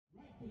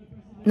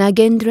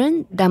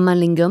Nagaenthran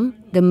Dharmalingam,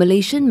 the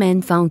Malaysian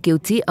man found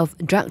guilty of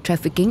drug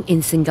trafficking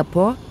in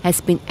Singapore, has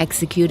been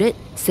executed,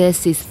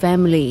 says his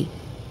family.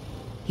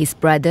 His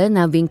brother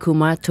Navin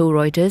Kumar told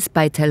Reuters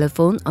by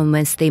telephone on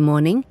Wednesday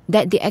morning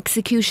that the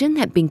execution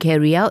had been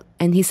carried out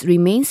and his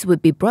remains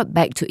would be brought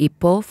back to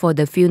Ipoh for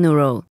the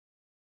funeral.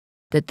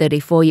 The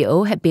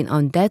 34-year-old had been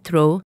on death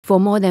row for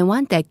more than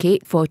 1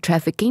 decade for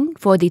trafficking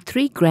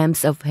 43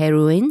 grams of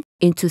heroin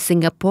into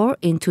Singapore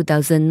in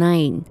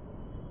 2009.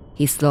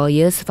 His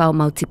lawyers filed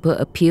multiple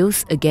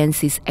appeals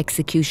against his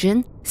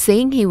execution,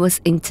 saying he was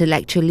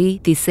intellectually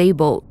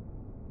disabled.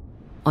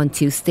 On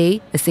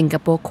Tuesday, a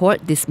Singapore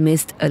court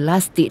dismissed a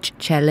last-ditch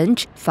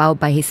challenge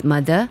filed by his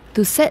mother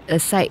to set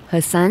aside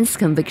her son's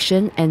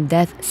conviction and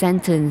death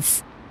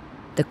sentence.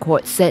 The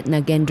court said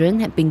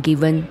Nagaenthran had been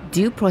given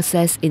due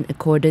process in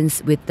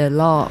accordance with the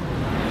law.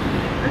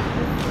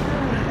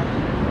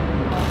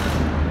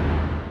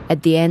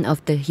 At the end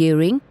of the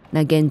hearing,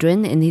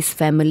 Nagaenthran and his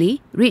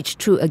family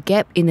reached through a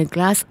gap in a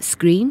glass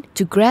screen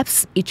to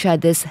grasp each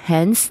other's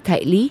hands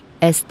tightly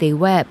as they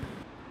wept.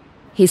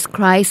 His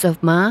cries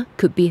of "Ma"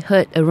 could be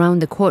heard around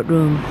the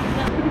courtroom.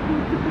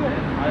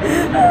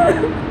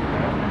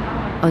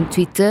 On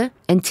Twitter,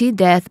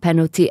 anti-death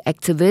penalty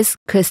activist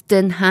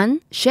Kirsten Han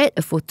shared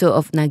a photo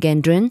of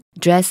Nagaenthran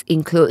dressed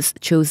in clothes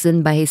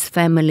chosen by his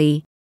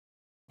family.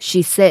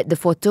 She said the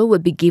photo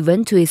would be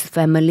given to his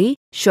family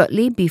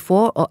shortly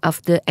before or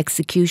after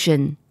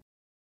execution.